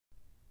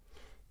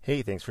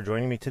Hey, thanks for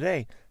joining me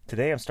today.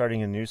 Today I'm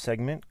starting a new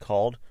segment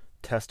called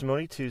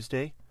Testimony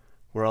Tuesday,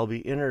 where I'll be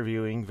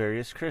interviewing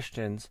various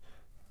Christians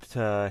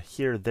to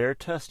hear their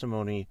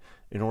testimony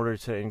in order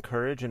to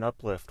encourage and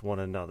uplift one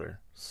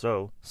another.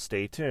 So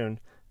stay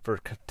tuned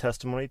for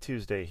Testimony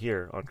Tuesday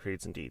here on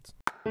Creeds and Deeds.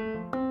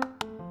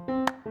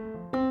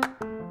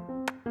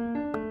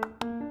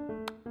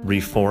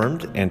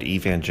 Reformed and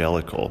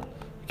evangelical,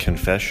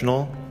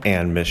 confessional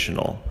and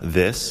missional.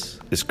 This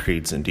is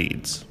Creeds and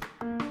Deeds.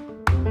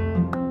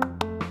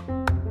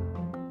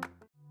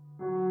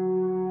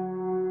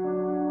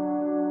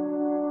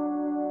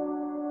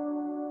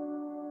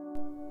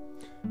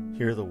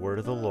 Hear the word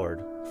of the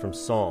Lord from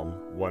Psalm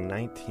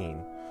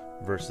 119,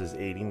 verses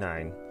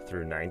 89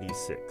 through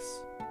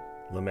 96.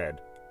 Lamed.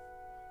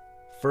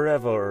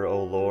 Forever,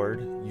 O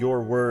Lord,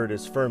 your word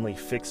is firmly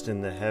fixed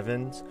in the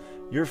heavens.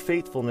 Your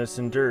faithfulness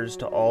endures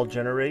to all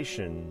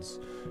generations.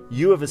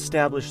 You have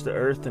established the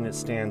earth and it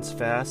stands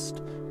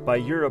fast. By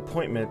your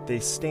appointment they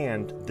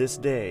stand this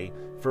day,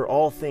 for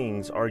all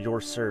things are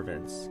your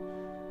servants.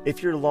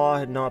 If your law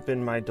had not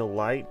been my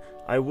delight,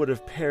 I would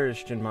have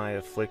perished in my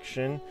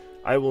affliction.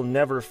 I will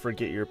never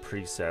forget your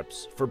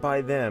precepts, for by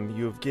them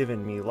you have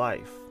given me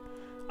life.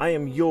 I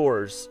am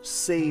yours,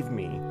 save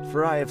me,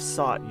 for I have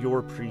sought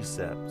your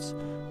precepts.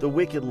 The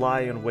wicked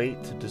lie in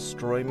wait to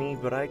destroy me,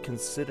 but I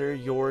consider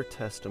your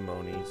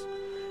testimonies.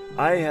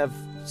 I have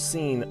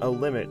seen a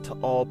limit to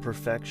all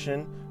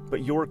perfection,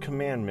 but your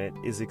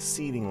commandment is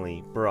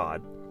exceedingly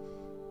broad.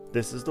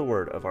 This is the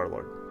word of our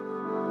Lord.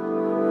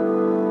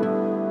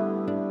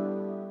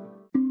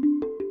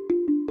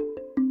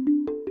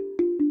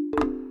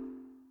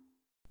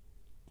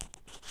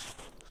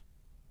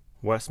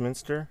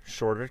 Westminster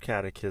Shorter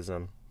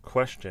Catechism,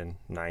 question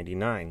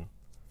 99.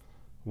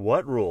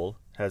 What rule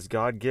has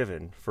God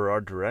given for our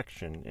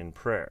direction in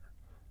prayer?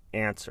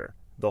 Answer.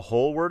 The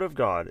whole Word of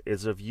God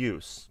is of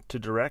use to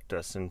direct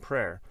us in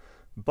prayer,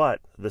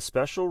 but the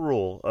special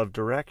rule of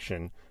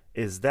direction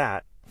is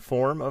that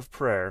form of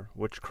prayer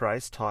which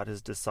Christ taught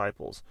his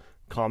disciples,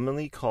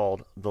 commonly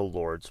called the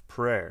Lord's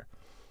Prayer.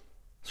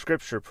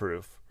 Scripture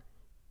proof.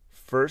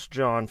 1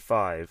 John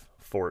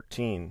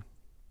 5:14.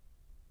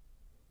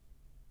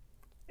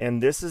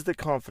 And this is the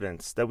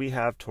confidence that we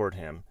have toward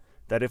him,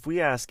 that if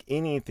we ask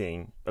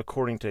anything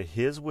according to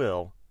his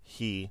will,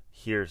 he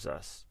hears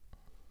us.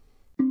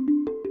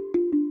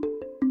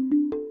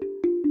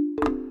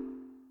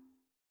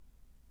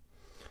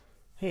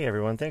 Hey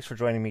everyone, thanks for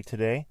joining me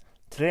today.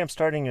 Today I'm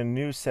starting a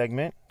new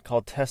segment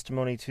called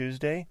Testimony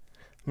Tuesday.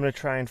 I'm going to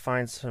try and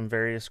find some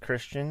various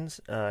Christians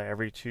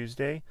every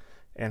Tuesday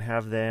and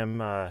have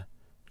them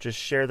just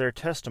share their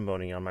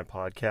testimony on my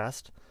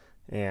podcast,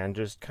 and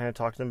just kind of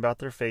talk to them about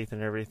their faith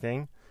and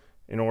everything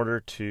in order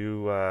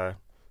to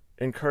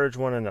encourage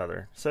one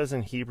another. It says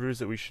in Hebrews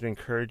that we should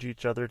encourage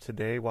each other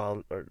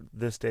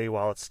this day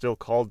while it's still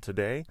called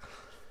today,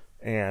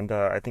 and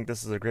I think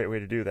this is a great way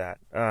to do that.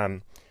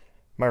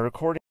 My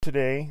recording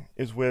today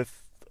is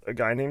with a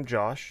guy named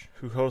Josh,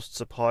 who hosts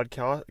a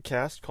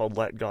podcast called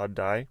Let God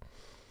Die,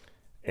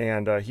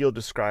 and he'll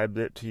describe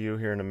it to you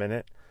here in a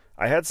minute.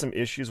 I had some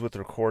issues with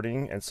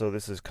recording, and so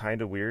this is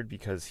kind of weird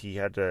because he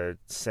had to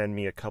send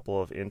me a couple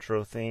of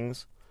intro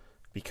things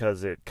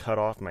because it cut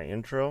off my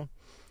intro,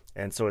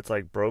 and so it's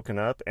like broken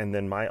up, and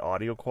then my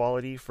audio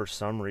quality for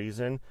some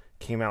reason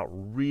came out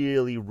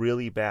really,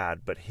 really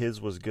bad, but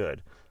his was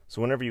good.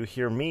 So whenever you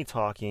hear me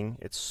talking,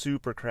 it's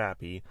super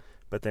crappy,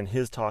 but then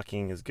his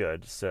talking is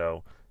good.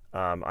 So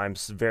I'm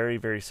very,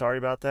 very sorry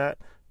about that,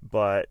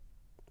 but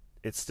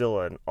it's still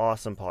an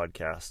awesome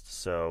podcast.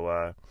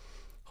 So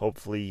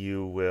hopefully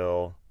you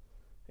will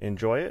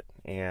enjoy it,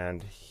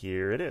 and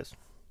here it is.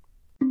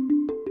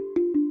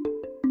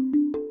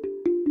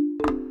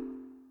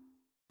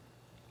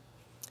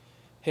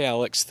 Hey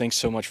Alex, thanks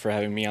so much for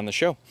having me on the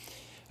show.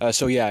 I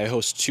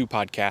host two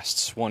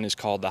podcasts. One is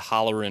called the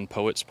Hollerin'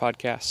 Poets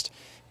podcast,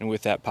 and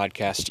with that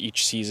podcast,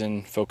 each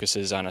season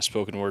focuses on a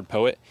spoken word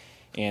poet,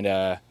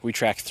 and we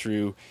track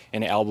through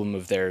an album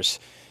of theirs.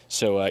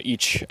 So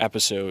each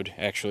episode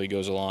actually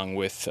goes along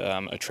with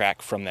a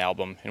track from the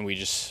album, and we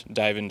just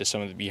dive into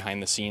some of the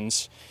behind the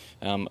scenes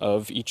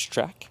of each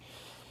track.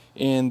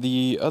 And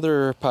the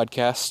other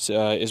podcast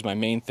is my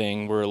main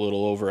thing. We're a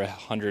little over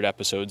 100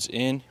 episodes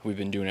in. We've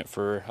been doing it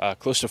for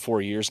close to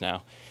 4 years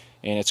now,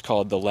 and it's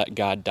called the Let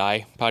God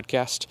Die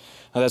podcast.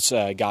 That's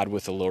God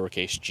with a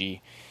lowercase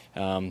g.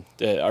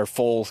 Our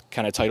full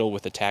kind of title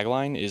with the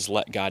tagline is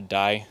Let God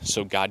Die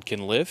so God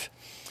can live.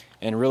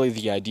 And really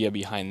the idea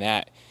behind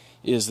that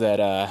is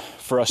that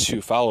for us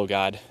who follow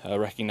God,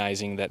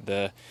 recognizing that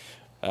the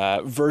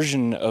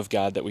version of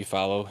God that we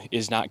follow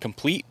is not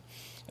complete,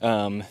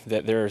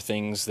 that there are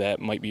things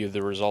that might be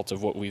the result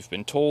of what we've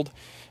been told,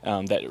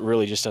 that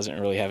really just doesn't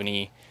really have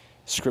any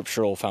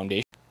scriptural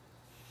foundation.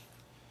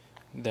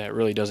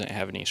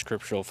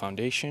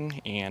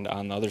 And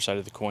on the other side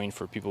of the coin,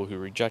 for people who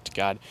reject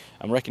God,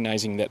 I'm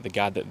recognizing that the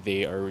God that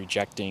they are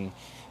rejecting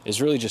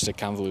is really just a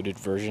convoluted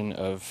version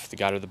of the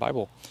God of the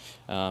Bible.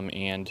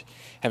 And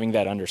having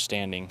that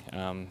understanding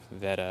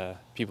that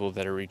people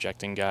that are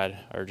rejecting God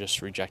are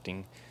just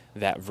rejecting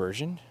that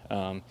version.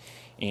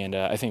 And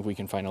I think we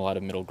can find a lot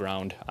of middle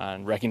ground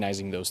on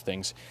recognizing those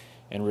things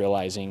and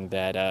realizing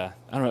that, I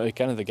don't know,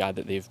 kind of the God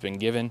that they've been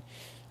given,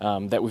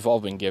 that we've all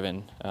been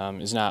given,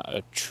 is not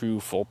a true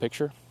full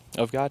picture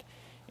of God.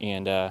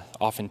 And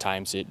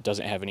oftentimes it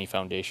doesn't have any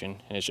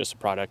foundation, and it's just a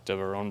product of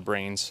our own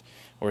brains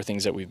or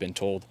things that we've been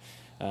told,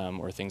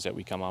 or things that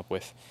we come up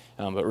with.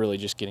 But really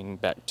just getting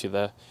back to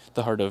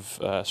the heart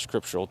of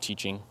scriptural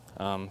teaching,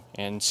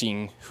 and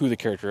seeing who the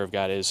character of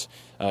God is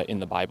in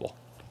the Bible.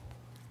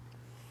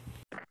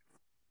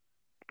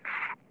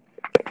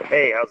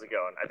 Hey, how's it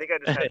going? I think I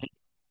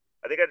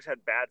just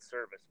had bad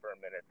service for a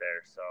minute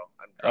there, so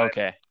I'm driving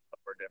Okay. up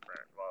or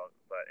different. Well,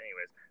 but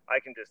anyways,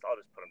 I'll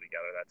just put them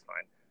together. That's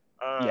fine.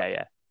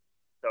 Yeah.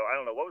 So I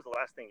don't know. What was the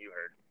last thing you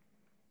heard?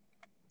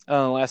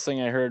 Last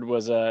thing I heard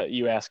was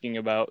you asking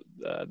about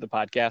the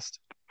podcast.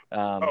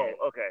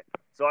 Okay.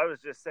 So I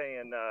was just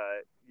saying,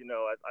 I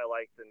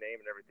like the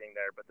name and everything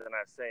there, but then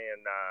I was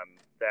saying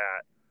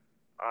that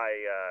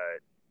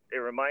it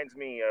reminds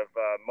me of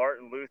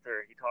Martin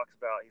Luther. He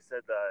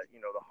said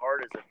the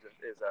heart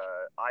is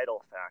a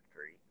idol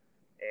factory,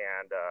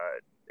 and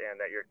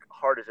that your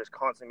heart is just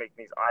constantly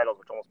making these idols,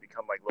 which almost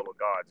become like little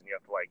gods, and you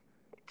have to like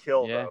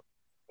kill them,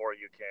 or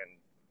you can,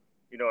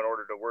 in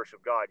order to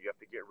worship God, you have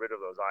to get rid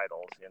of those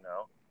idols,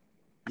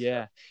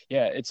 Yeah.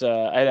 It's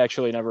I'd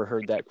actually never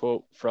heard that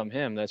quote from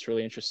him. That's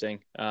really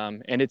interesting.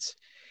 And it's,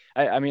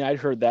 I mean, I'd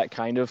heard that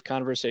kind of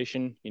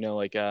conversation,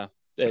 like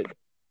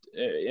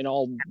in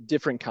all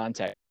different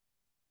contexts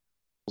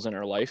in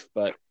our life.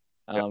 But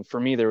for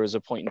me, there was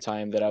a point in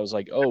time that I was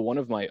like, oh, one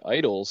of my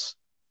idols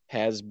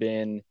has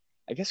been,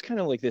 I guess, kind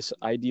of like this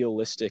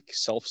idealistic,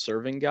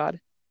 self-serving God.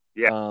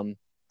 Yeah.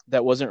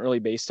 That wasn't really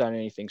based on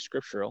anything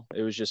scriptural.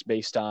 It was just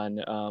based on,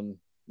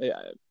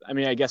 I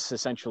mean, I guess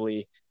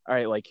essentially, all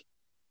right, like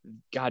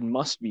God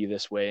must be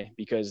this way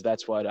because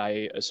that's what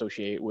I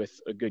associate with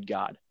a good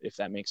God, if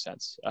that makes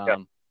sense.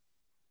 And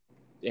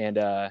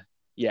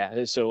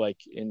so like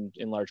in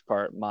large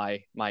part,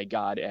 my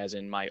God, as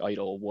in my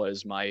idol,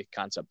 was my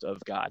concept of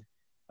God.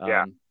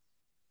 And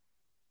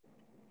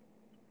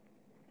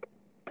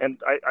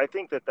I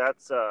think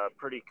that's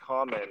pretty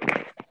common.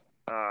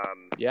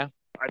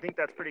 I think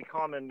that's pretty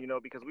common,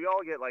 because we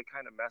all get like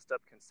kind of messed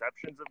up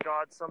conceptions of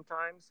God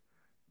sometimes.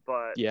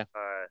 But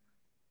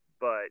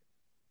but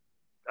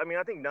I mean,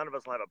 I think none of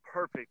us will have a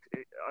perfect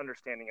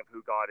understanding of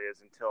who God is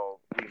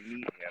until we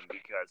meet Him,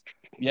 because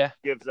He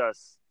gives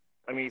us.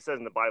 I mean, He says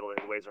in the Bible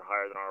that His ways are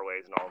higher than our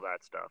ways and all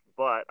that stuff.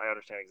 But I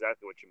understand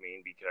exactly what you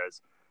mean,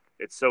 because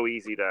it's so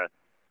easy to,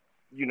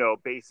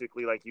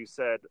 basically, like you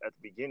said at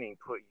the beginning,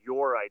 put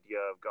your idea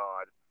of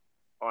God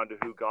onto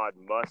who God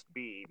must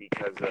be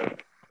because of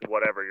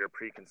whatever your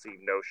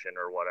preconceived notion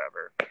or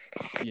whatever.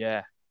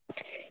 Yeah,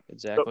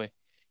 exactly.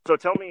 So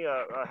tell me,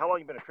 how long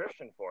you been a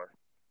Christian for?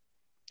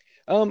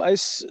 I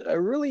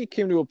really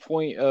came to a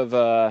point of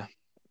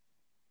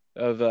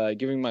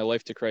giving my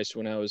life to Christ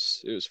when it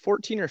was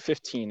 14 or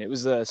 15. It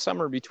was the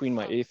summer between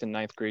my 8th and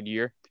 9th grade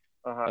year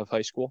of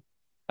high school.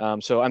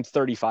 So I'm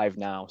 35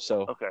 now.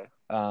 So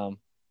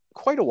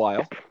quite a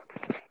while,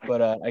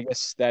 but I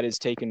guess that has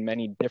taken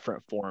many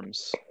different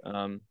forms.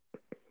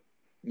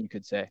 You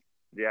could say.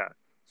 Yeah.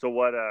 So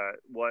what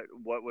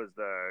was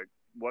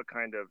what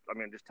kind of, I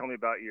mean, just tell me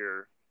about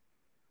your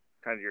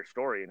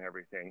story and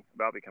everything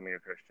about becoming a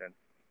Christian.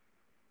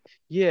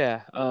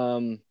 Yeah.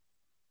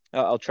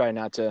 I'll try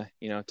not to,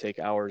 take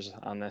hours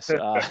on this.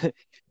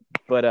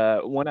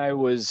 But when I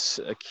was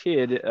a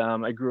kid,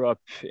 I grew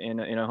up in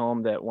a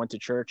home that went to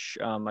church.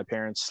 My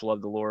parents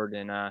loved the Lord,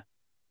 and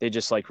they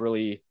just like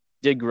really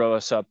did grow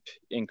us up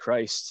in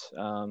Christ.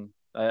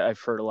 I've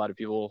heard a lot of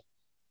people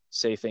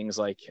say things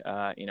like,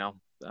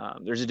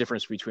 there's a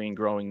difference between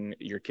growing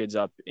your kids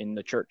up in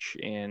the church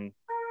and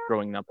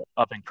growing up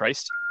in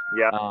Christ.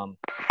 Yeah.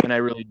 And I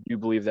really do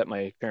believe that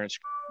my parents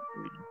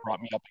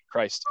brought me up in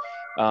Christ.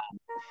 The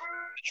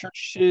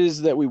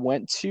churches that we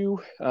went to,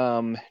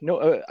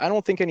 no, I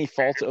don't think any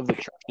fault of the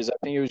churches. I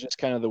think it was just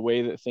kind of the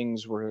way that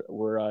things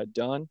were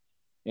done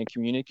and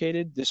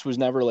communicated. This was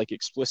never like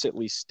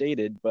explicitly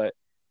stated, but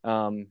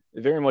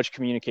very much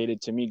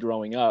communicated to me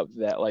growing up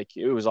that like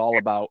it was all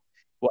about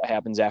what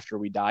happens after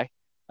we die.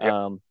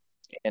 Yep.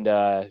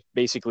 And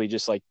basically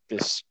just like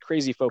this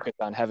crazy focus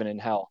on heaven and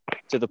hell,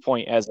 to the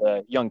point as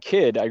a young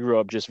kid, I grew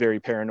up just very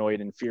paranoid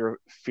and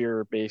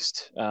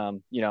fear-based,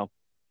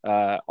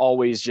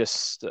 always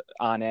just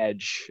on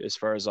edge as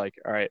far as like,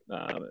 all right,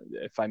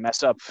 if I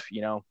mess up,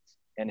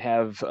 and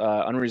have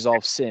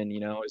unresolved sin,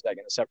 is that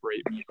going to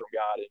separate me from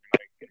God, and am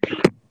I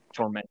going to be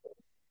tormented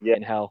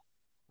in hell?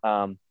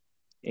 So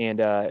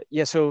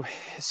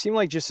it seemed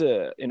like just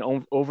an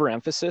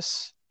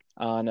overemphasis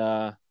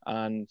on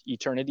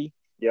eternity.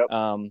 Yep.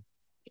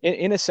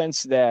 In a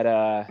sense that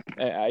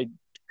I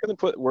couldn't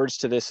put words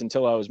to this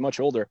until I was much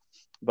older,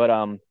 but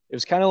it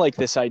was kind of like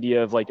this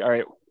idea of like, all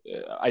right,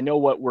 I know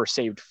what we're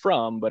saved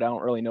from, but I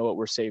don't really know what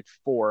we're saved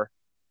for.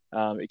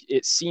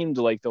 it seemed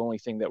like the only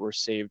thing that we're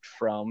saved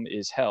from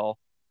is hell,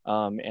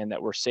 and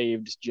that we're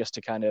saved just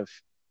to kind of,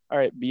 all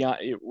right,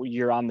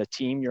 you're on the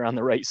team, you're on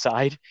the right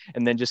side,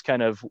 and then just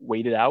kind of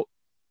wait it out.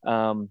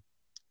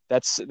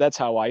 That's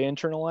how I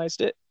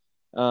internalized it.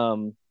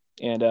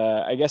 And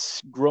I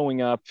guess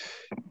growing up,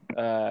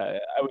 I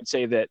would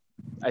say that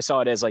I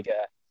saw it as like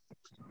a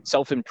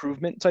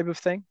self-improvement type of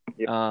thing,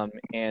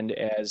 and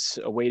as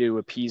a way to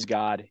appease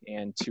God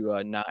and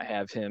to not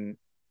have him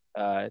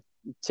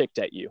ticked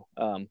at you.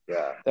 That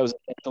was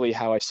actually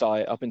how I saw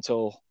it up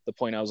until the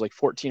point I was like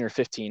 14 or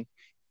 15.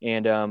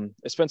 And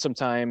I spent some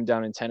time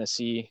down in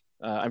Tennessee.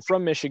 I'm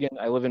from Michigan.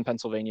 I live in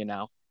Pennsylvania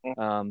now.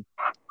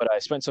 But I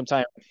spent some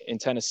time in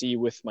Tennessee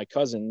with my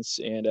cousins,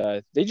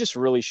 and they just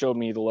really showed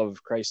me the love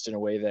of Christ in a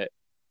way that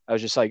I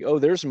was just like, oh,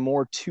 there's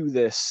more to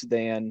this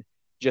than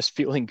just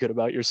feeling good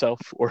about yourself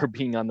or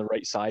being on the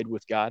right side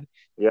with God.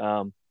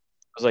 I was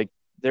like,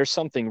 there's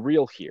something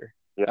real here.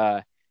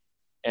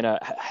 And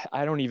I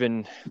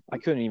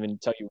couldn't even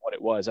tell you what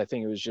it was. I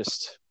think it was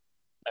just,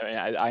 I mean,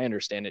 I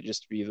understand it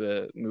just to be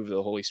the move of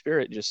the Holy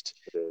Spirit, just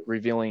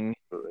revealing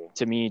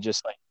to me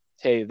just like,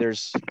 hey,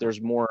 there's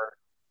more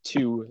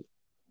to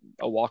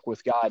a walk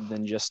with God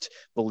than just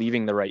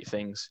believing the right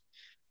things.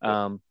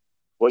 It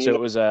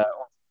was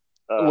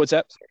what's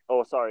that?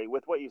 Oh, sorry.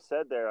 With what you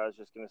said there, I was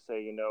just going to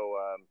say,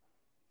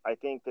 I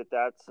think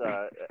that's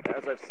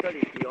as I've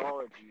studied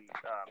theology,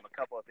 a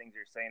couple of things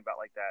you're saying about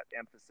like that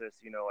emphasis,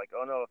 like,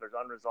 oh no, if there's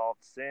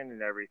unresolved sin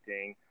and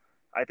everything,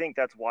 I think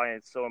that's why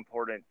it's so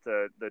important,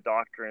 the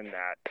doctrine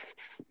that,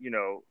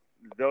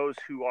 those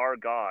who are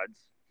God's,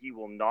 he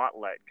will not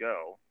let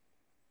go.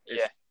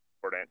 It's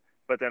important.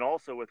 But then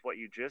also with what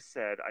you just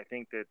said, I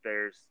think that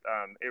there's,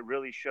 it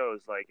really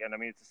shows like, and I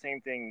mean, it's the same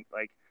thing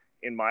like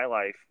in my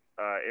life,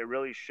 it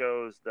really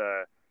shows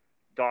the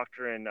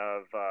doctrine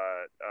of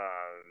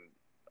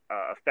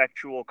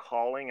effectual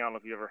calling. I don't know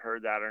if you ever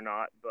heard that or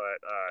not, but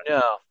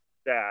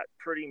that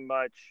pretty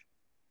much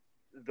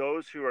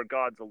those who are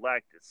God's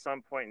elect at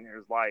some point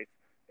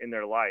in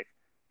their life,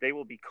 they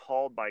will be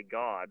called by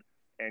God,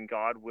 and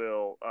God,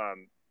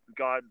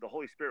 the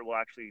Holy Spirit will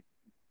actually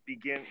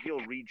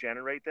he'll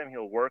regenerate them.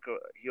 He'll work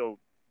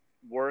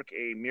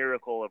a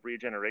miracle of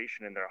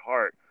regeneration in their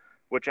heart,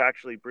 which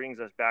actually brings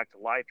us back to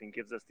life and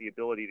gives us the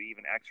ability to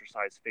even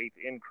exercise faith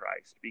in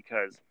Christ.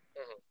 Because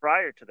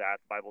prior to that,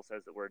 the Bible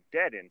says that we're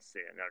dead in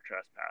sin and our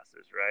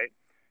trespasses, right?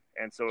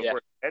 And so if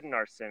we're dead in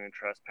our sin and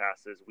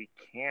trespasses, we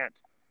can't,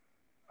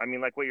 I mean,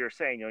 like what you're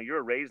saying, you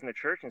were raised in the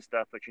church and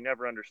stuff, but you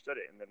never understood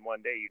it. And then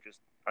one day you just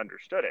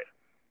understood it.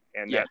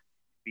 And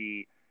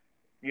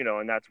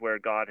and that's where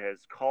God has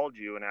called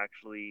you, and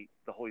actually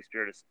the Holy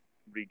Spirit has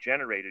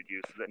regenerated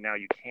you so that now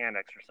you can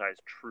exercise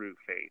true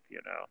faith,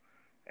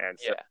 And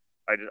so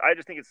I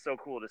just think it's so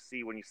cool to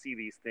see when you see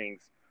these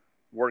things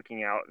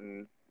working out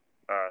in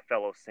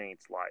fellow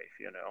saints' life,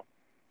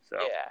 So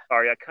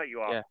sorry, I cut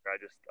you off. I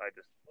just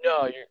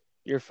No,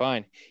 you're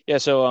fine. Yeah,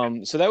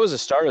 so so that was the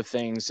start of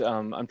things.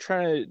 I'm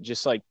trying to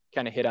just like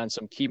kind of hit on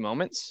some key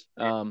moments.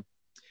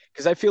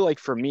 Because I feel like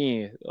for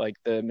me, like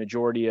the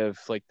majority of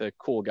like the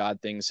cool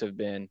God things have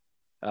been,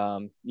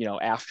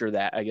 after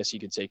that, I guess you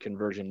could say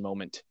conversion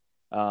moment,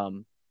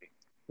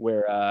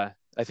 where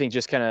I think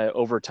just kind of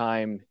over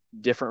time,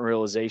 different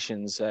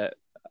realizations that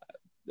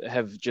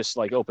have just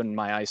like opened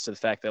my eyes to the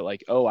fact that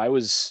like, oh, I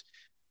was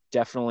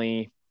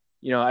definitely,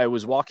 I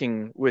was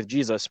walking with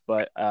Jesus,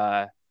 but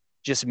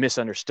just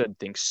misunderstood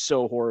things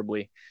so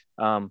horribly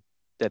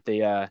that they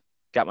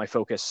got my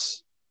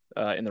focus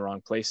in the wrong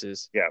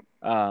places.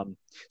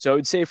 So I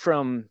would say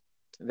from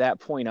that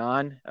point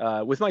on,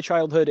 with my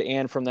childhood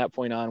and from that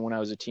point on when I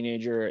was a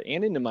teenager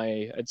and into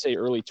my, I'd say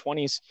early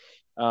 20s,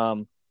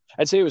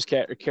 I'd say it was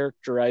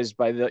characterized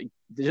by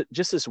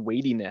just this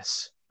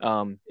weightiness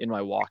in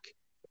my walk,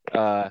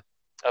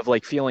 of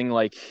like feeling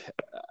like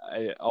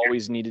I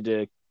always needed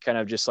to kind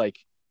of just like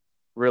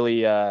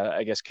really,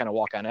 I guess, kind of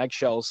walk on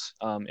eggshells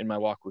in my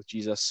walk with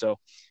Jesus. So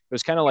it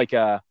was kind of like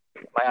my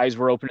eyes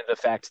were open to the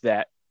fact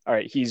that, all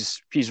right,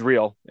 he's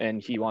real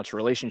and he wants a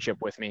relationship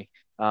with me.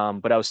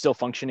 But I was still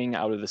functioning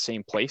out of the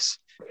same place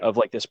of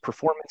like this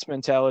performance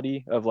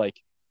mentality of like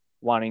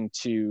wanting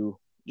to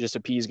just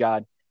appease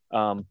God.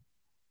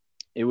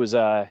 It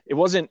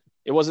wasn't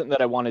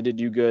that I wanted to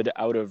do good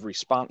out of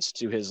response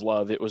to his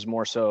love. It was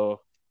more so,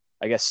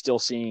 I guess, still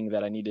seeing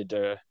that I needed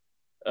to,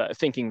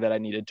 thinking that I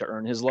needed to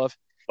earn his love.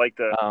 Like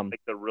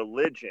the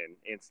religion,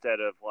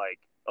 instead of like,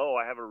 oh,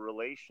 I have a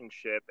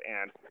relationship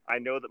and I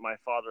know that my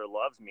Father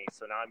loves me,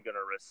 so now I'm going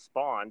to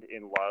respond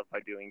in love by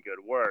doing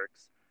good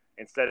works.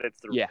 Instead, it's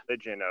the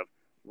religion of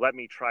let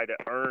me try to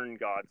earn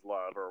God's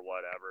love or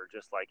whatever,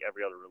 just like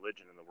every other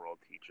religion in the world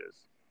teaches.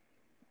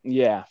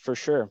 Yeah, for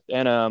sure.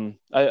 And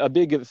a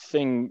big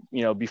thing,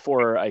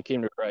 before I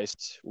came to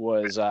Christ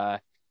was I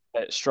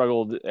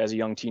struggled as a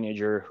young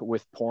teenager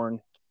with porn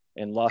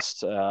and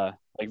lust,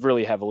 like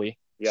really heavily.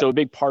 So a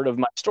big part of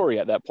my story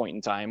at that point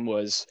in time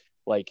was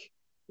like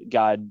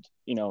God,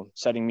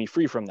 setting me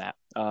free from that.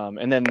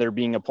 And then there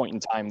being a point in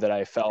time that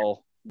I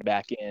fell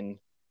back in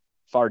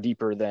far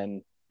deeper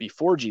than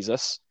before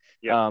Jesus.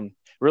 Yeah.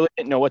 Really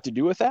didn't know what to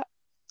do with that.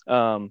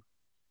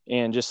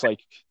 And just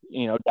like,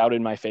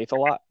 doubted my faith a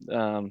lot.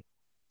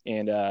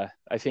 And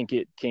I think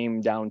it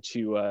came down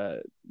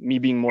to me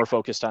being more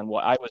focused on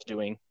what I was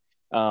doing.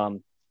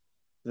 Um,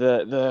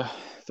 the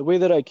way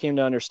that I came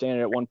to understand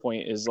it at one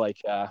point is like,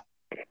 I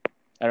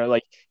don't know,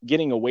 like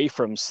getting away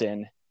from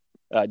sin,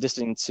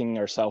 distancing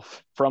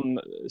ourselves from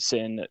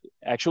sin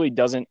actually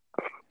doesn't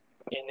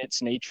in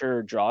its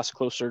nature draw us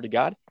closer to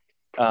God.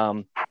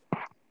 Um,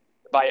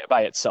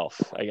 by itself,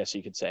 I guess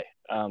you could say.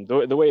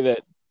 The way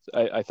that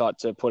I thought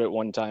to put it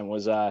one time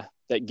was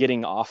that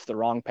getting off the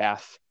wrong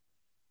path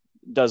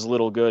does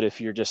little good if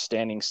you're just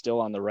standing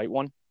still on the right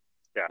one.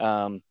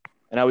 Yeah.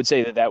 And I would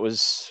say that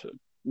was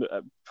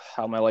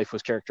how my life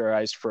was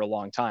characterized for a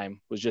long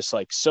time, was just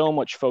like so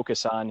much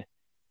focus on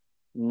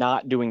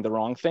not doing the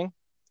wrong thing,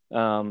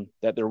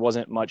 that there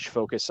wasn't much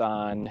focus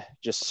on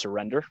just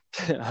surrender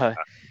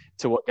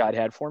to what God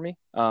had for me.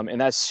 And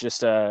that's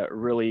just a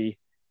really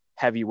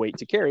heavy weight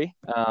to carry.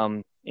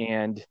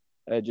 And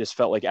it just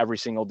felt like every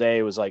single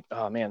day was like,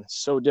 oh man,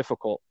 so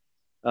difficult.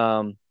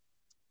 But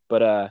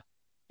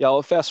yeah,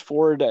 I'll fast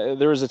forward.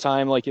 There was a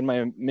time like in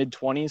my mid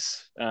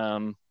 20s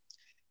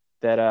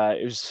that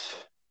it was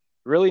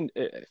really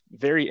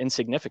very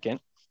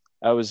insignificant.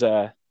 I was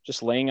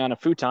just laying on a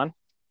futon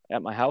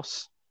at my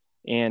house,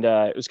 and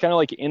it was kind of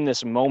like in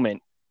this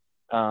moment,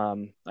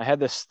 I had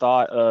this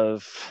thought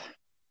of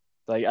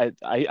like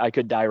I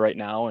could die right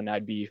now, and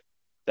that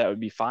would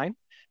be fine,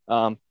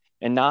 and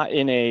not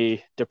in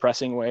a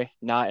depressing way,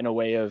 not in a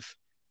way of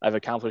I've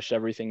accomplished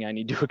everything I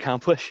need to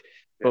accomplish,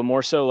 but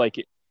more so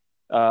like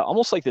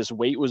almost like this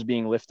weight was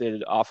being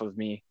lifted off of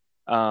me,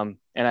 and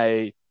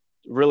I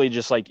really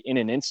just like in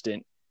an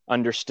instant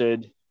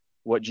understood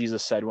what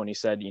Jesus said when he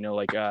said,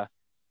 like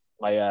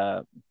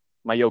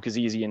my yoke is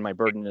easy and my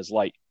burden is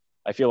light.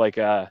 I feel like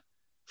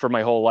for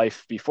my whole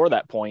life before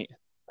that point,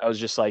 I was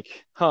just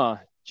like,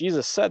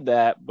 Jesus said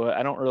that, but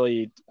I don't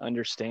really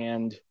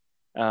understand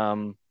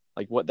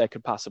like what that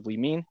could possibly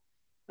mean.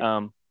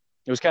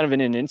 It was kind of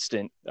in an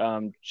instant,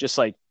 just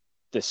like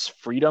this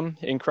freedom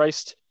in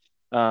Christ,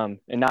 and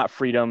not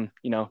freedom,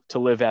 to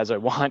live as I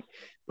want,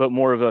 but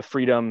more of a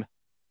freedom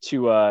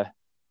to, I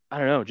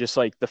don't know, just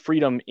like the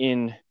freedom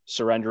in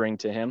surrendering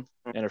to him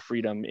and a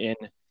freedom in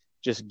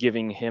just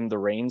giving him the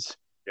reins.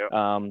 Yep.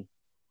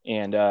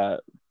 And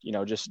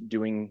just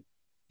doing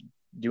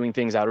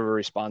things out of a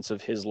response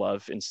of his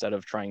love instead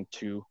of trying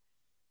to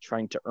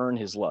earn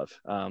his love.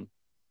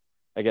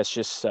 I guess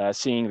just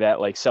seeing that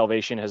like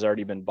salvation has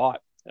already been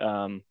bought,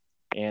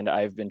 and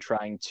I've been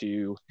trying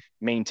to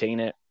maintain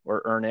it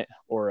or earn it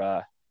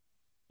or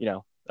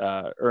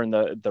earn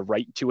the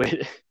right to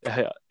it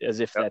as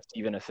if that's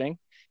even a thing.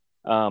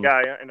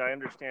 Yeah, and I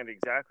understand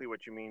exactly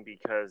what you mean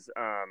because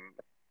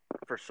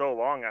for so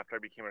long after I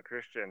became a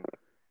Christian,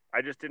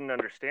 I just didn't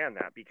understand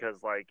that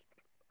because like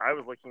I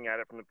was looking at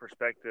it from the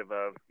perspective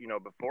of,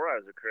 before I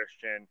was a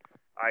Christian,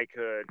 I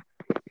could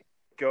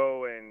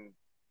go and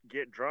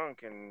get drunk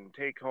and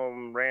take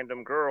home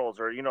random girls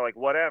or, like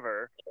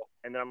whatever.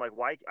 And then I'm like,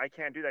 why? I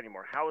can't do that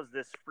anymore. How is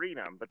this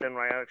freedom? But then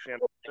when I actually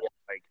understood,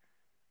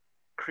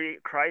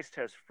 like, Christ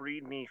has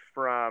freed me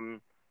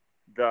from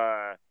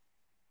the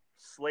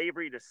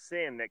slavery to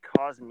sin that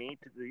caused me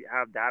to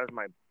have that as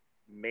my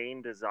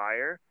main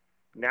desire.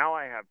 Now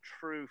I have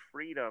true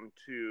freedom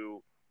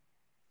to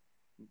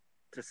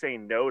say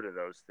no to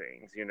those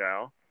things,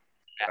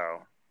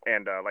 So,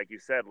 and like you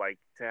said, like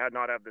to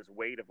not have this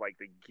weight of like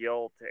the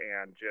guilt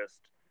and just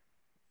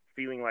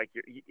feeling like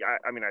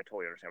I mean, I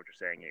totally understand what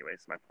you're saying. Anyways,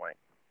 it's my point.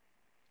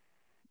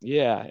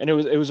 Yeah, and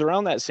it was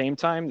around that same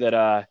time that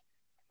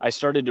I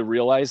started to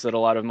realize that a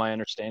lot of my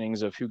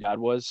understandings of who God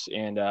was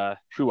and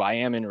who I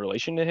am in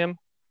relation to him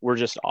were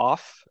just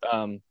off.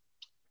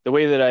 The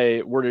way that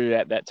I worded it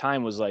at that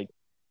time was like,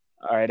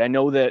 all right, I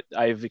know that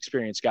I've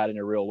experienced God in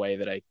a real way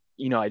that I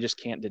just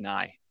can't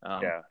deny.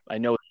 I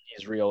know that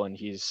he's real and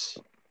he's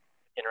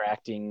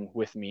interacting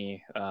with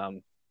me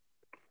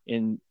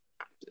in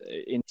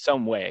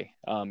some way,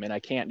 and I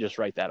can't just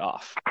write that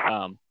off.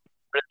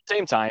 But at the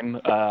same time,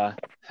 I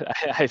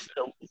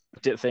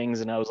looked at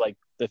things and I was like,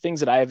 the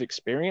things that I have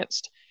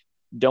experienced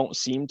don't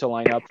seem to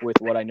line up with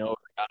what I know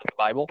out of the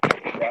Bible.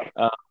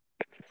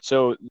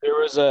 So there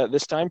was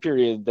this time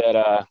period that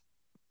I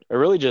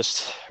really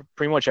just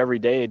pretty much every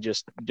day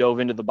just dove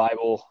into the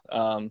Bible,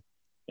 and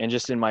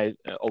just in my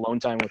alone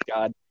time with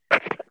God,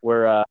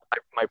 where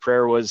my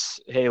prayer was,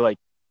 hey, like,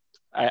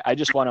 I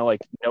just want to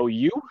like know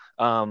you.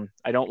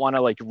 I don't want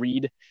to like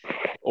read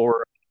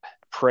or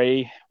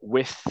pray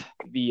with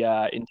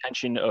the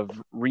intention of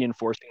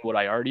reinforcing what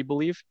I already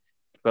believe,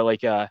 but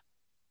like,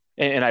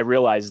 and I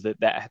realized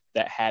that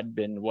had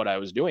been what I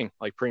was doing.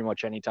 Like pretty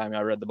much anytime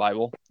I read the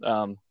Bible,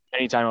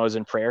 anytime I was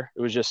in prayer,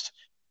 it was just,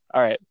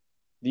 all right,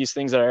 these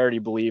things that I already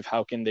believe,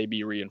 how can they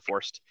be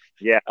reinforced?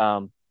 Yeah.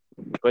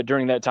 But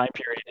during that time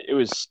period, it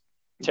was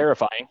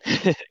terrifying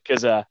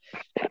because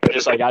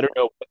just like, I don't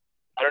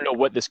know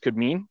what this could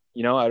mean.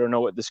 I don't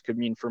know what this could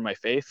mean for my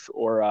faith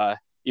or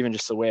even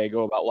just the way I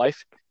go about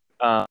life.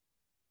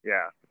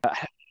 Yeah.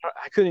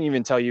 I couldn't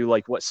even tell you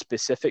like what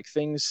specific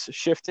things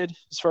shifted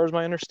as far as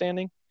my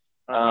understanding.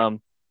 Uh-huh.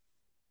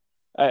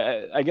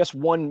 I guess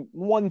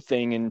one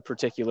thing in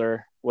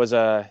particular was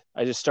I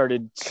just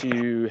started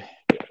to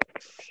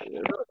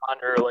really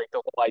ponder like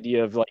the whole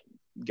idea of like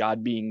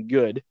God being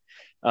good,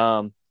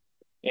 and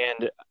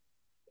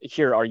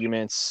hear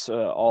arguments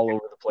all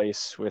over the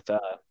place with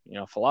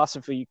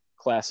philosophy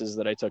classes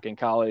that I took in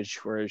college,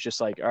 where it's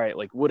just like, all right,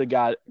 like would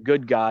a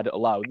good God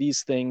allow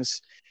these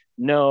things?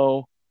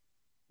 No,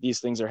 these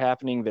things are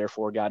happening,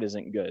 therefore God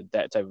isn't good.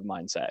 That type of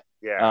mindset.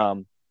 Yeah.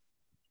 Um,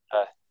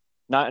 uh,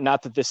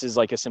 not that this is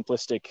like a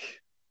simplistic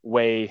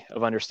way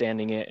of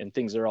understanding it, and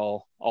things are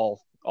all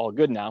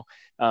good now.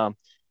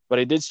 But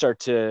I did start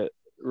to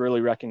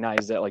really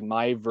recognize that like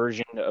my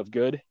version of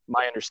good,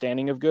 my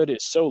understanding of good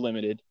is so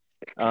limited,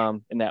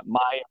 and that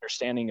my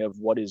understanding of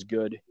what is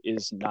good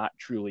is not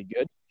truly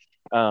good.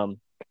 Um,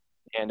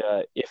 and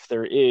if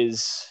there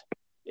is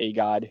a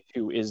God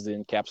who is the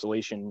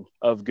encapsulation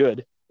of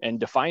good and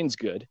defines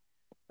good,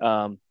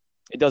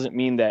 it doesn't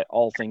mean that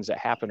all things that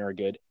happen are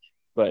good,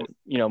 but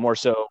more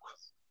so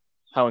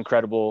how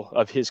incredible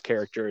of his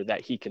character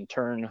that he can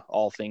turn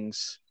all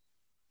things,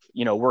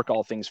 work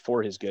all things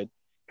for his good.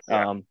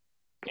 Yeah.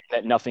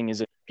 That nothing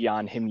is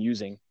beyond him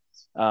using.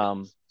 A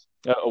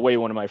way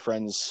one of my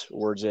friends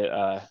words it,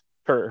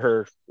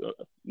 her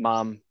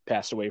mom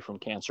passed away from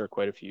cancer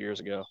quite a few years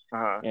ago.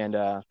 Uh-huh. And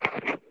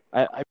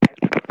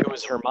it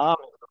was her mom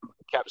who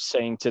kept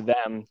saying to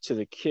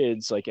the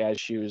kids, like as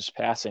she was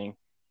passing,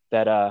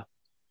 that,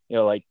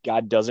 like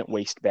God doesn't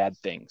waste bad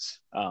things.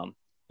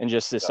 And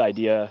just this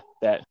idea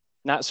that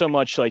not so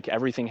much like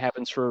everything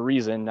happens for a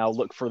reason, now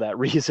look for that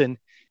reason,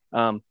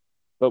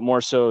 but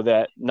more so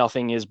that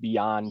nothing is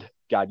beyond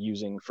God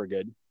using for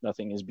good.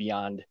 Nothing is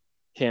beyond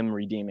him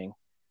redeeming.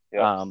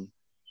 Yep.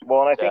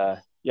 Well, and I think,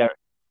 yeah.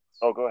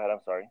 oh, go ahead. I'm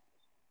sorry.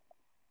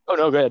 Oh,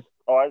 no, go ahead.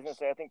 Oh, I was going to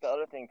say, I think the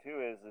other thing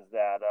too is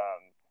that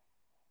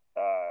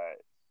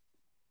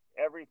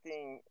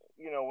everything,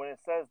 when it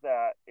says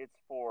that it's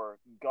for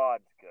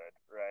God's good,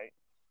 right?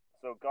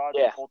 So God's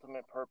Yeah.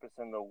 ultimate purpose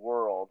in the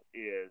world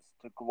is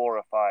to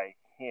glorify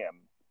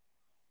him,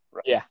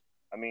 right? Yeah.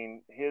 I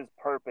mean, his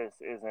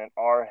purpose isn't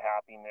our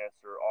happiness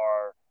or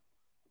our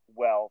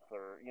wealth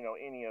or,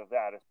 any of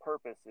that. His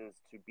purpose is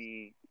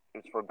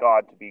for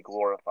God to be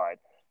glorified.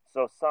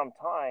 So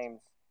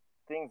sometimes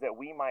things that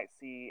we might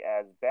see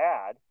as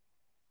bad,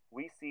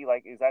 we see,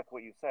 like exactly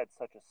what you said,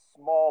 such a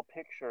small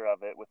picture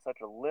of it with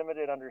such a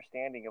limited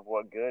understanding of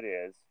what good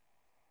is,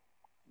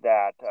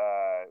 that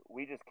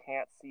we just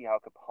can't see how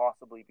it could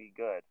possibly be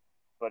good.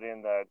 But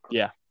in the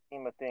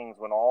scheme of things,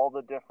 when all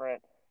the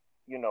different,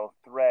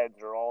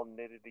 threads are all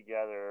knitted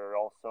together or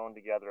all sewn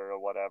together or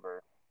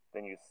whatever,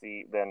 then in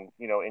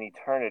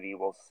eternity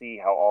we'll see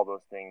how all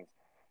those things,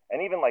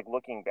 and even like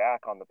looking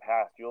back on the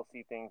past, you'll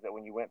see things that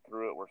when you went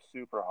through it were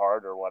super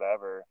hard or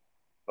whatever,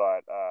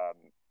 but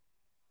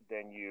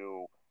then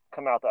you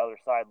come out the other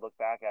side, look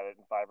back at it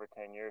in 5 or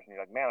 10 years, and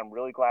you're like, man, I'm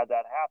really glad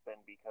that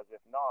happened, because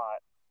if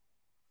not,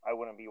 I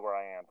wouldn't be where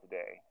I am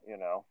today.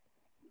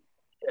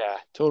 Yeah,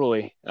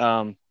 totally.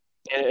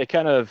 It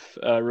kind of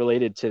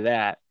related to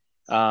that.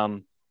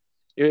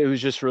 It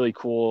was just really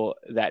cool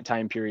that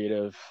time period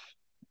of,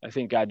 I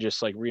think God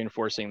just like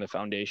reinforcing the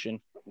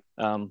foundation,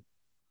 and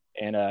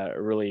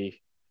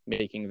really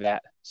making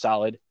that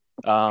solid.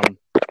 So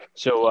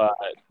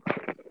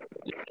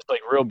just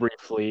like real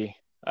briefly,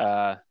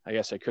 I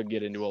guess I could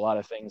get into a lot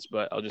of things,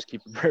 but I'll just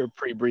keep it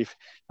pretty brief.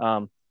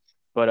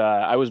 But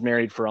I was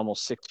married for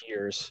almost 6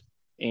 years,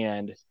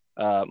 and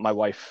my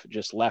wife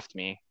just left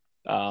me.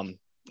 And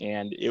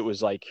it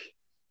was like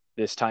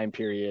this time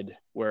period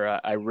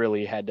where I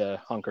really had to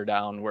hunker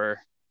down,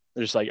 where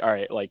they're just like, all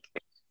right, like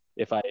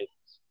if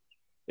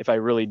I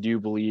really do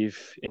believe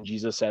in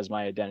Jesus as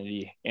my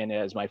identity and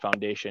as my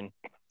foundation,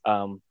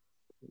 what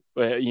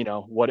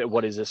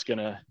is this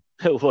gonna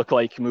look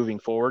like moving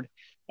forward?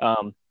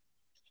 And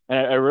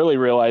I really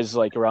realized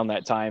like around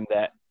that time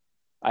that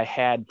I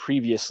had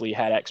previously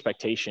had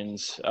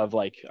expectations of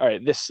like, all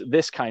right,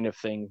 this kind of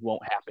thing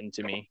won't happen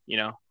to me,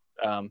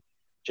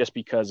 just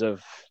because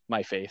of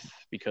my faith,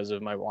 because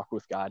of my walk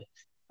with God.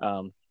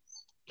 Kind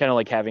of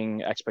like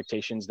having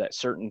expectations that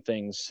certain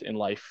things in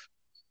life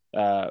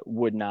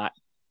would not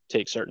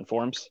take certain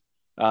forms.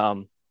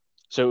 So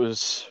it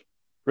was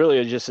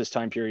really just this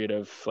time period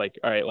of like,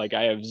 all right, like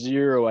I have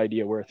zero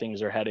idea where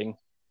things are heading.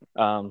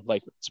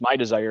 Like it's my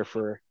desire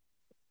for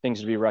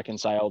things to be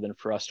reconciled and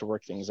for us to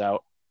work things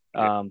out.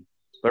 But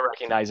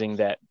recognizing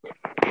that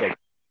like,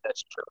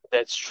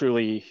 that's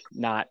truly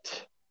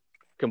not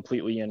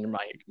completely in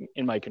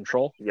my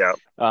control. Yeah.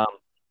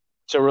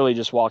 So really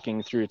just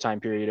walking through a time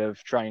period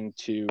of trying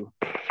to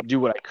do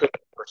what I could to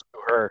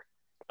pursue her,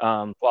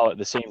 while at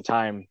the same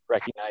time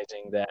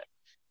recognizing that,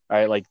 all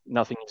right, like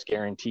nothing is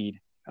guaranteed.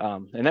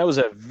 And that was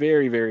a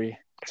very, very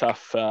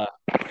tough,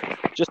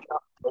 just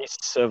a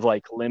place of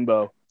like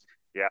limbo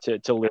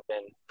to live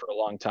in for a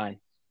long time.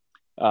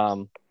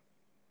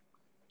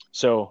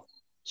 So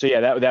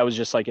yeah, that was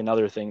just like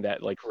another thing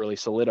that like really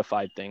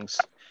solidified things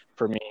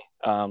for me.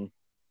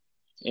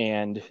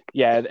 And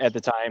yeah, at the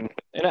time,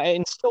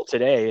 and still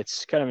today,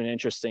 it's kind of an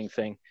interesting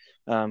thing.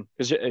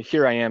 Because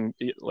here I am,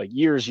 like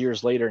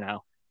years later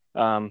now,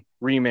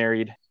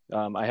 remarried.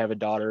 I have a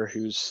daughter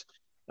who's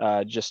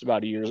just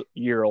about a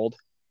year old.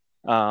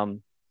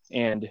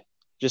 And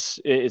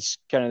just it's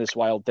kind of this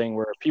wild thing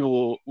where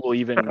people will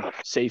even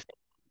say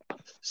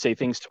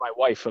things to my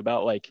wife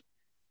about like,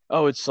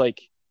 oh, it's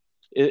like,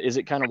 is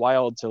it kind of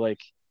wild to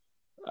like,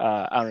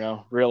 I don't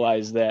know,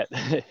 realize that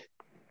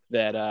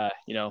that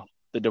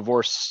the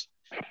divorce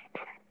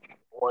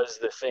was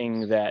the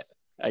thing that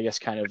I guess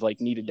kind of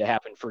like needed to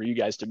happen for you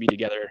guys to be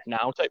together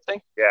now type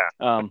thing.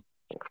 Yeah.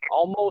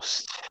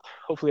 Almost,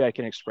 hopefully I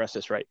can express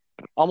this right.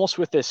 Almost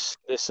with this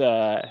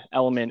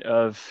element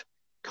of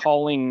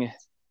calling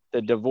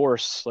the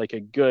divorce like a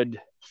good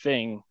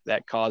thing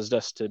that caused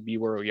us to be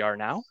where we are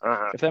now,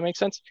 if that makes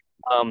sense.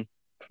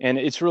 And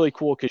it's really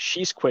cool because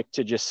she's quick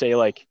to just say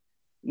like,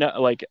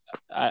 no, like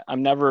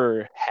I'm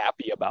never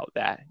happy about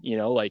that.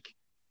 Like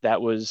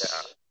that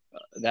was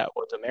a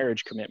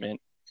marriage commitment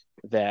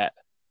that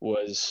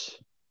was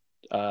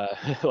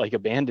like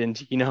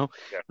abandoned.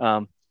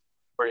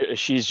 Where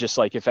she's just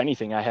like, if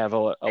anything, I have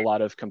a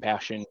lot of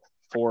compassion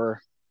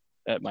for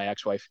my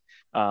ex-wife.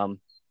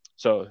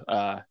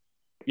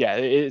 Yeah,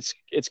 it's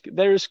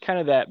there's kind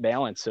of that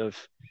balance of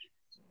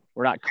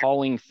we're not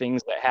calling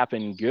things that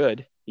happen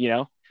good,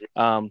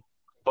 but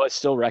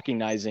still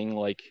recognizing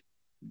like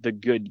the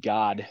good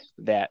God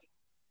that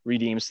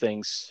redeems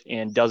things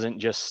and doesn't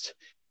just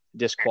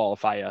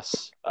disqualify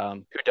us.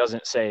 Who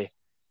doesn't say,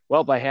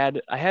 well, I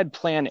had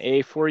plan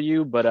A for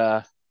you,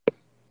 but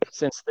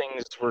since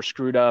things were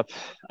screwed up,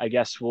 I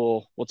guess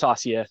we'll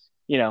toss you,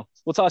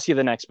 we'll toss you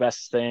the next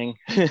best thing.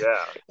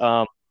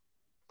 Yeah.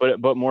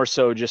 But more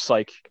so just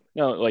like,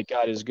 like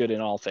God is good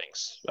in all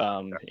things.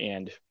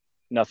 And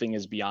nothing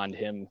is beyond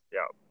him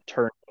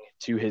turning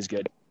to his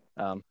good.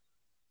 So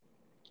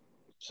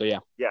yeah.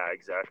 Yeah,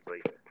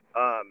 exactly.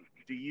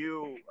 Do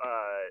you,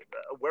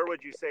 where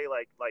would you say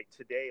like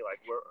today, like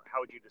how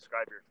would you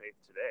describe your faith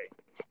today?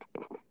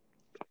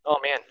 Oh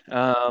man.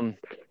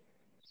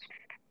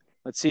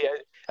 Let's see.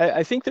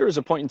 I think there was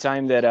a point in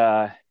time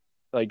that,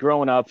 like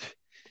growing up,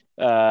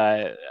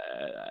 I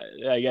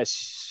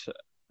guess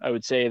I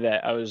would say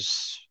that I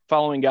was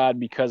following God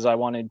because I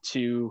wanted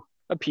to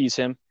appease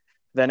him.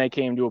 Then I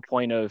came to a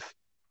point of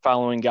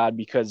following God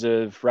because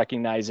of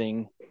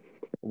recognizing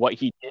what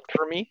he did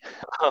for me.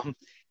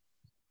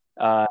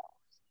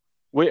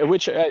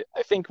 Which I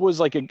think was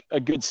like a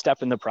good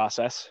step in the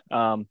process.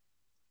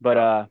 But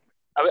I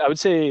would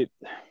say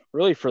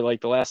really for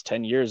like the last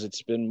 10 years,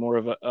 it's been more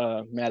of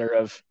a matter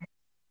of,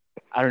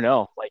 I don't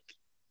know, like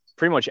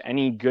pretty much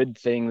any good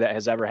thing that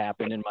has ever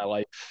happened in my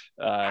life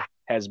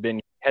has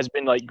been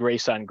like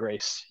grace on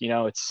grace.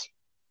 It's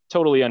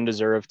totally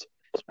undeserved.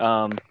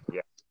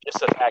 Just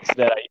the fact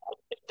that I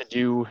get to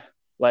do,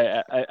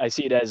 like, I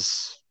see it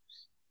as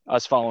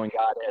us following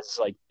God as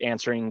like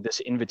answering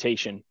this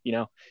invitation,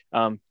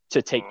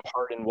 to take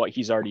part in what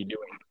he's already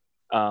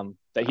doing,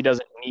 that he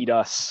doesn't need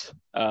us.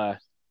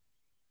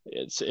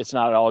 It's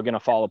not all going to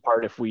fall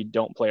apart if we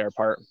don't play our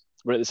part,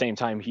 but at the same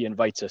time, he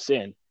invites us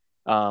in.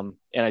 And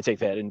I take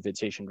that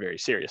invitation very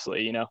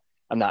seriously.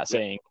 I'm not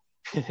saying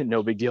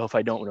no big deal if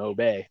I don't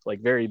obey,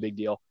 like very big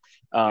deal.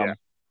 But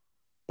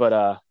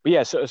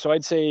yeah, so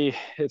I'd say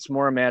it's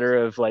more a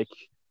matter of like,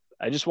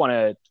 I just want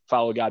to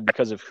follow God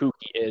because of who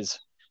he is.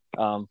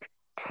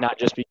 Not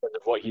just because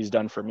of what he's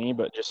done for me,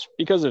 but just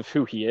because of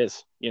who he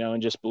is,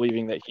 and just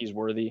believing that he's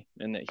worthy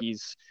and that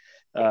he's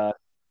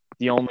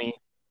the only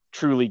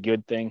truly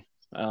good thing.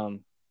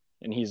 And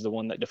he's the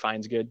one that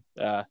defines good.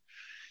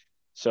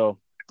 So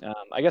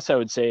I guess I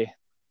would say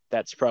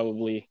that's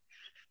probably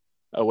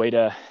a way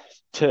to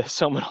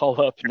sum it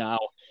all up now.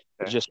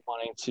 Okay. Just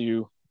wanting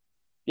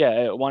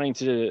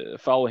to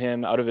follow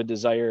him out of a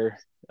desire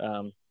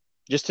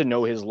just to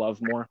know his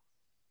love more.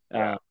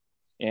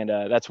 And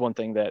that's one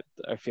thing that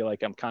I feel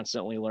like I'm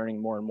constantly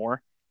learning more and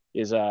more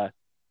is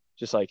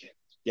just like,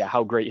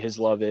 how great his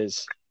love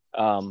is.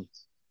 And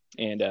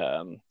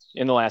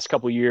in the last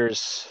couple of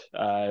years,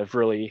 I've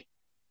really,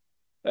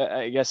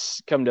 I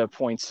guess, come to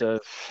points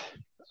of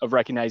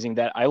recognizing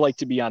that I like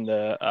to be on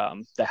the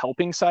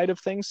helping side of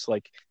things.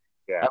 Like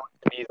I like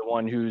to be the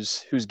one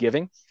who's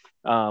giving.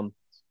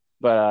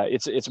 But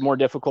it's more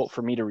difficult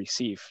for me to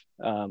receive,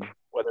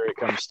 whether it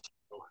comes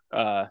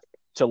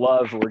to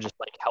love or just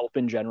like help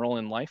in general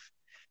in life.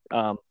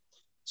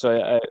 So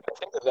I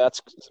think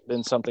that's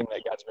been something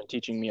that God's been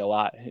teaching me a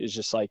lot, is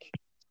just like,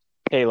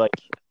 hey, like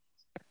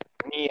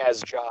me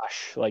as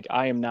Josh, like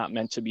I am not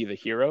meant to be the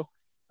hero,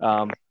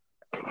 to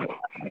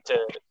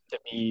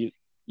be,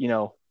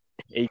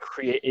 a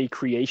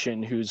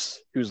creation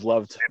who's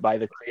loved by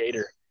the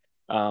creator.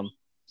 And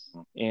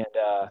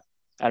I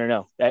don't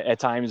know, at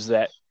times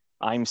that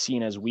I'm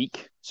seen as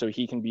weak so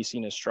he can be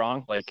seen as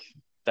strong. Like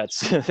that's,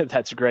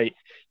 that's great.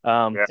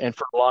 And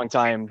for a long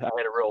time I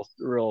had a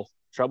real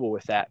trouble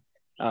with that.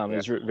 It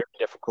was very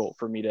difficult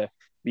for me to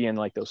be in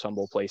like those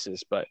humble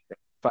places, but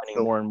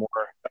finding more and more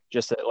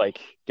just that like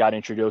God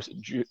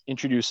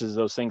introduces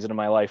those things into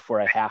my life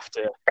where I have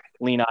to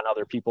lean on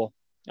other people.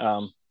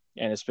 And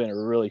it's been a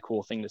really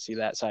cool thing to see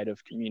that side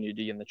of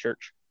community in the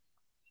church.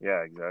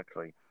 Yeah,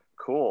 exactly.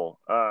 Cool.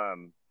 I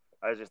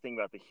was just thinking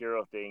about the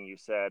hero thing you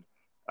said.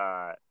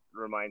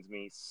 Reminds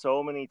me,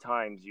 so many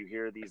times you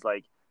hear these,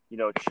 like,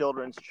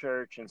 children's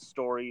church and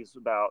stories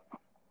about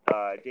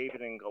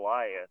David and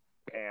Goliath,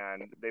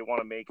 and they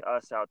want to make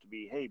us out to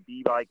be, hey,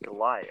 be like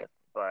Goliath.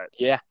 But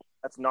Yeah,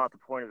 that's not the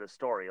point of the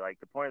story. Like,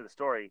 the point of the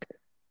story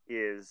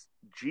is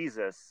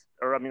Jesus,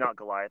 or I mean, not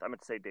Goliath. I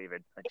meant to say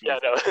David. yeah,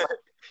 Jesus. no.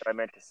 I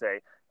meant to say.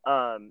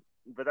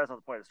 But that's not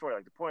the point of the story.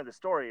 Like, the point of the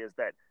story is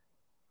that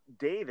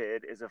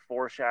David is a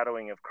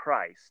foreshadowing of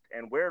Christ,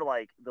 and we're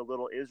like the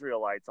little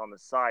Israelites on the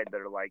side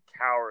that are like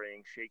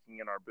cowering, shaking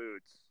in our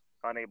boots,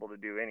 unable to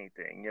do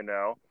anything,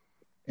 Yeah,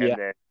 And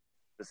then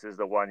this is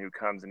the one who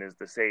comes and is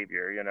the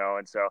savior,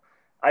 And so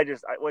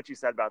what you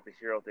said about the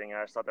hero thing,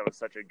 I just thought that was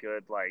such a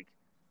good, like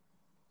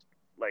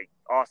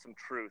awesome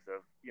truth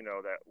of,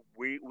 that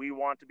we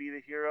want to be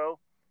the hero,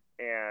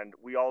 and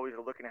we always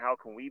are looking, how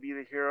can we be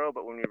the hero?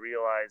 But when we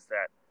realize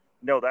that,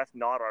 no, that's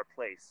not our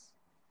place.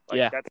 Like,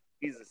 yeah, that's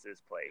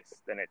Jesus's place,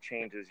 then it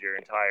changes your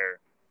entire,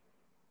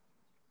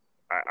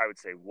 I would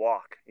say,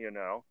 walk,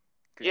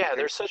 'Cause yeah.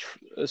 There's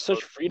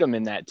such freedom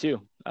in that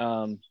too.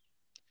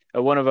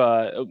 One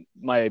of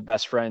my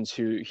best friends,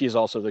 he's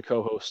also the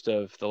co-host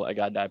of the Let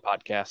God Die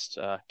podcast,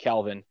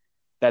 Calvin.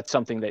 That's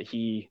something that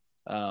he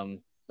I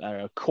don't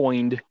know,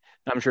 coined.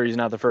 I'm sure he's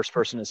not the first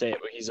person to say it,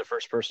 but he's the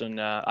first person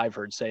I've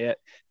heard say it.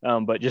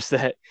 But just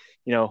that,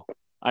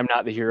 I'm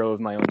not the hero of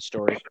my own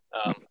story.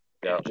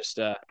 Yeah. Just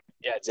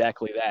yeah,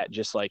 exactly that.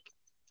 Just like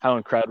how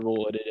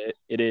incredible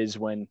it is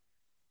when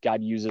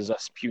God uses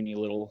us puny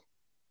little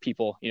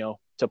people,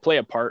 to play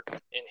a part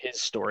in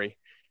His story.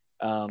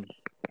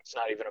 It's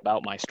not even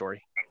about my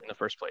story in the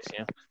first place,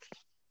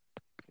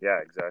 Yeah,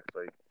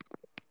 exactly.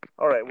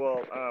 All right,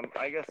 well,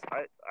 I guess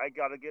I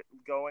gotta get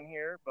going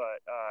here,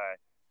 but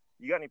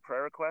you got any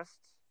prayer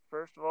requests,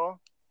 first of all?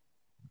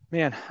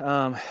 Man,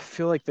 I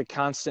feel like the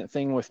constant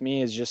thing with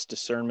me is just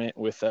discernment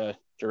with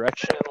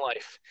direction in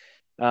life.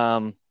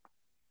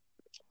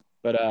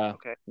 But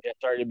Okay. yeah,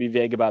 sorry to be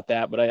vague about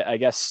that, but I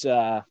guess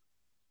That's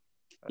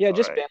yeah, all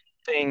just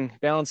right.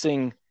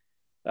 balancing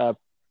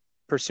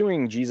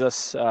pursuing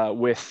Jesus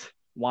with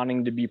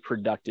wanting to be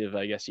productive,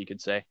 I guess you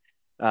could say.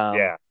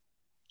 Yeah,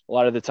 A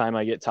lot of the time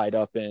I get tied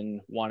up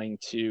in wanting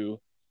to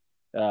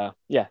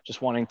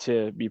just wanting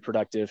to be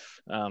productive,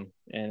 and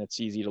it's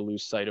easy to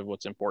lose sight of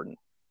what's important.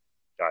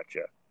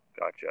 gotcha.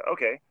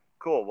 Okay,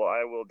 cool. Well,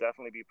 I will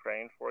definitely be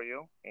praying for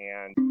you,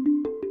 and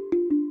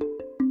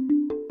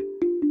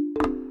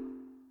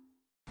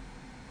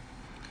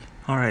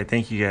all right,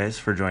 thank you guys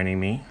for joining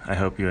me. I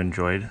hope you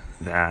enjoyed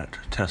that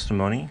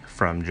testimony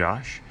from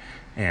Josh,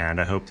 and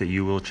I hope that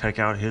you will check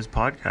out his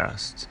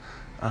podcasts.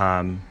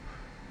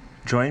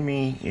 Join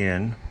me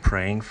in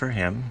praying for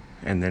him,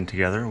 and then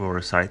together we'll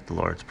recite the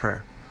Lord's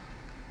Prayer.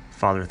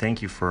 Father,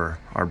 thank you for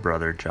our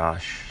brother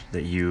Josh,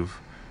 that you've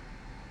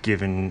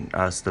given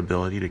us the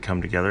ability to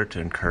come together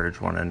to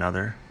encourage one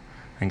another.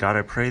 And God,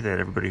 I pray that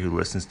everybody who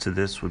listens to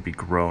this would be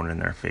grown in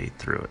their faith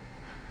through it.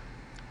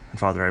 And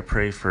Father, I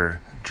pray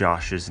for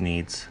Josh's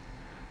needs,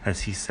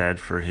 as he said,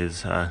 for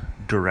his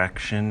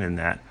direction, and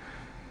that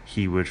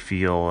he would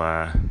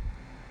feel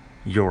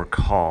your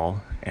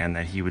call, and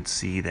that he would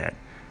see that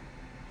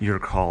your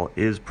call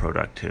is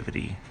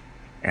productivity,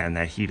 and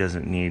that he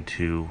doesn't need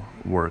to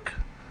work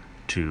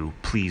to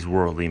please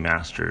worldly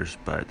masters,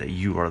 but that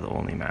you are the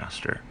only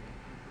master.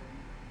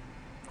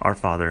 Our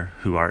Father,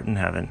 who art in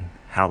heaven,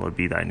 hallowed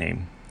be thy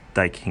name.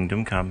 Thy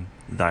kingdom come,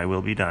 thy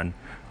will be done,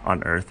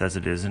 on earth as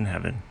it is in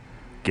heaven.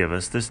 Give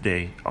us this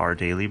day our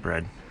daily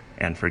bread,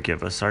 and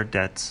forgive us our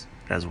debts,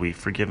 as we've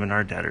forgiven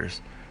our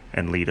debtors.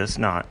 And lead us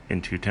not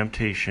into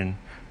temptation,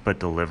 but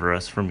deliver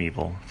us from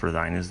evil. For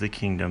thine is the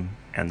kingdom,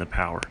 and the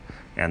power,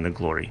 and the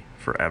glory,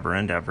 forever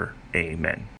and ever. Amen.